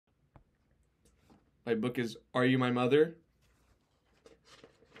My book is Are You My Mother?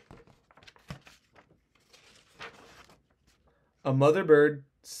 A mother bird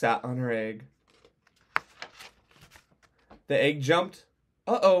sat on her egg. The egg jumped.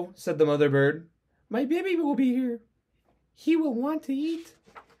 Uh-oh, said the mother bird. My baby will be here. He will want to eat.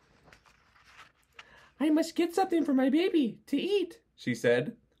 I must get something for my baby to eat, she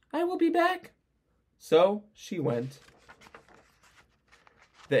said. I will be back. So she went.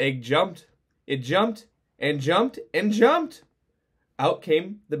 The egg jumped. It jumped and jumped and jumped. Out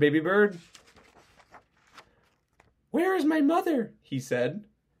came the baby bird. Where is my mother? He said.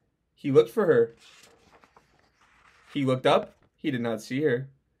 He looked for her. He looked up. He did not see her.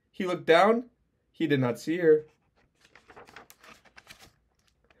 He looked down. He did not see her.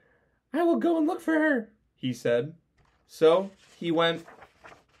 I will go and look for her, he said. So he went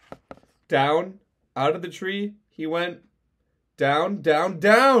down, out of the tree. He went down, down,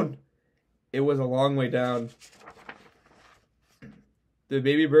 down. It was a long way down. The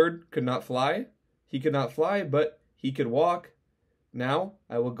baby bird could not fly. He could not fly, but he could walk. Now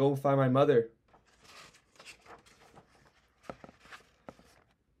I will go find my mother.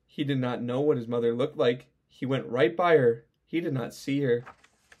 He did not know what his mother looked like. He went right by her. He did not see her.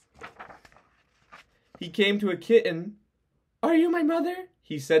 He came to a kitten. Are you my mother?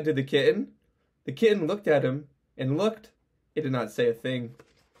 He said to the kitten. The kitten looked at him and looked. It did not say a thing.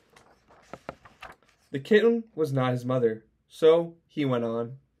 The kitten was not his mother, so he went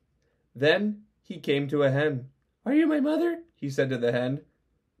on. Then he came to a hen. Are you my mother? He said to the hen.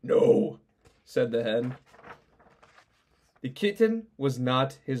 No, said the hen. The kitten was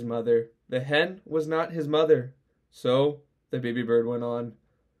not his mother. The hen was not his mother. So the baby bird went on.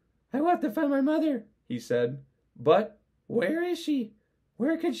 I want to find my mother, he said. But where is she?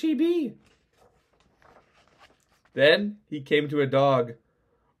 Where could she be? Then he came to a dog.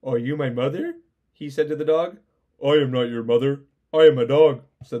 Are you my mother? He said to the dog. I am not your mother. I am a dog,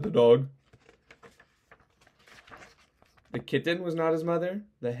 said the dog. The kitten was not his mother.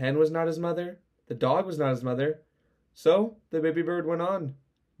 The hen was not his mother. The dog was not his mother. So the baby bird went on.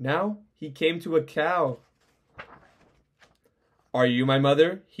 Now he came to a cow. Are you my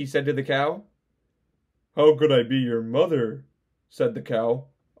mother? He said to the cow. How could I be your mother? Said the cow.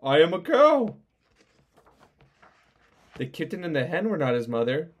 I am a cow. The kitten and the hen were not his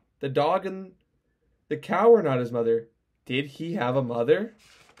mother. The dog and the cow were not his mother. Did he have a mother?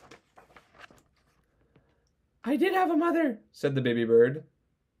 I did have a mother, said the baby bird.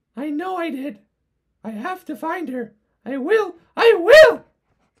 I know I did. I have to find her. I will! I will!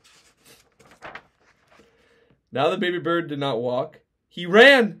 Now the baby bird did not walk. He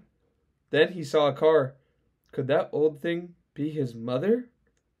ran! Then he saw a car. Could that old thing be his mother?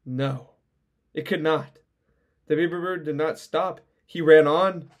 No, it could not. The baby bird did not stop. He ran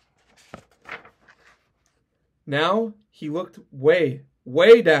on. Now he looked way,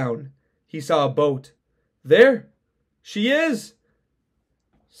 way down. He saw a boat. There she is,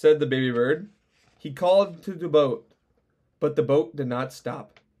 said the baby bird. He called to the boat, but the boat did not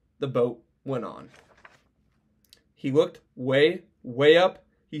stop. The boat went on. He looked way, way up.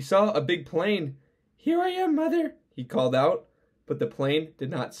 He saw a big plane. Here I am, mother, he called out, but the plane did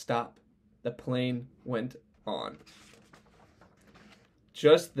not stop. The plane went on.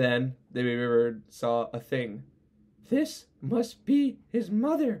 Just then, the baby bird saw a thing. This must be his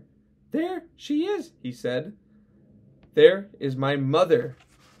mother. There she is, he said. There is my mother.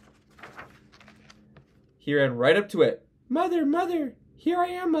 He ran right up to it. Mother, mother, here I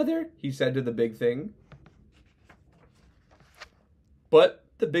am, mother, he said to the big thing. But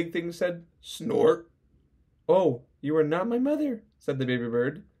the big thing said, snort. Oh, you are not my mother, said the baby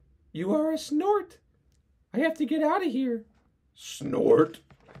bird. You are a snort. I have to get out of here. Snort.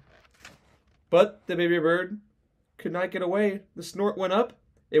 But the baby bird could not get away. The snort went up.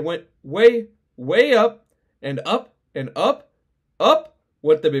 It went way, way up, and up, and up, up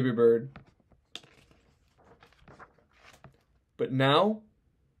went the baby bird. But now,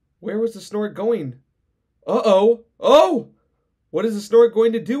 where was the snort going? Uh-oh, oh! What is the snort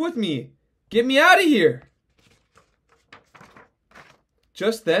going to do with me? Get me out of here!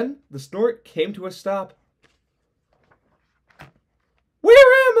 Just then, the snort came to a stop. Where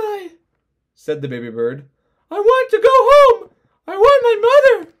am I? Said the baby bird. I want to go home! I want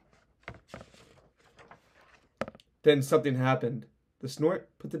my mother! Then something happened. The snort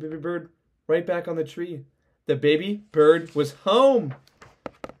put the baby bird right back on the tree. The baby bird was home.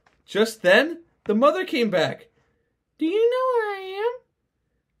 Just then, the mother came back. Do you know where I am?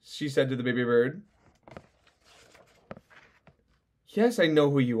 She said to the baby bird. Yes, I know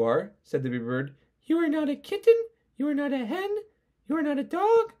who you are, said the baby bird. You are not a kitten. You are not a hen. You are not a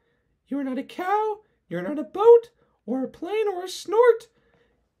dog. You are not a cow. You're not a boat or a plane or a snort.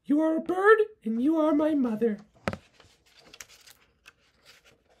 You are a bird and you are my mother.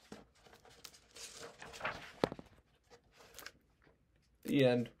 The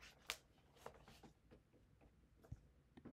end.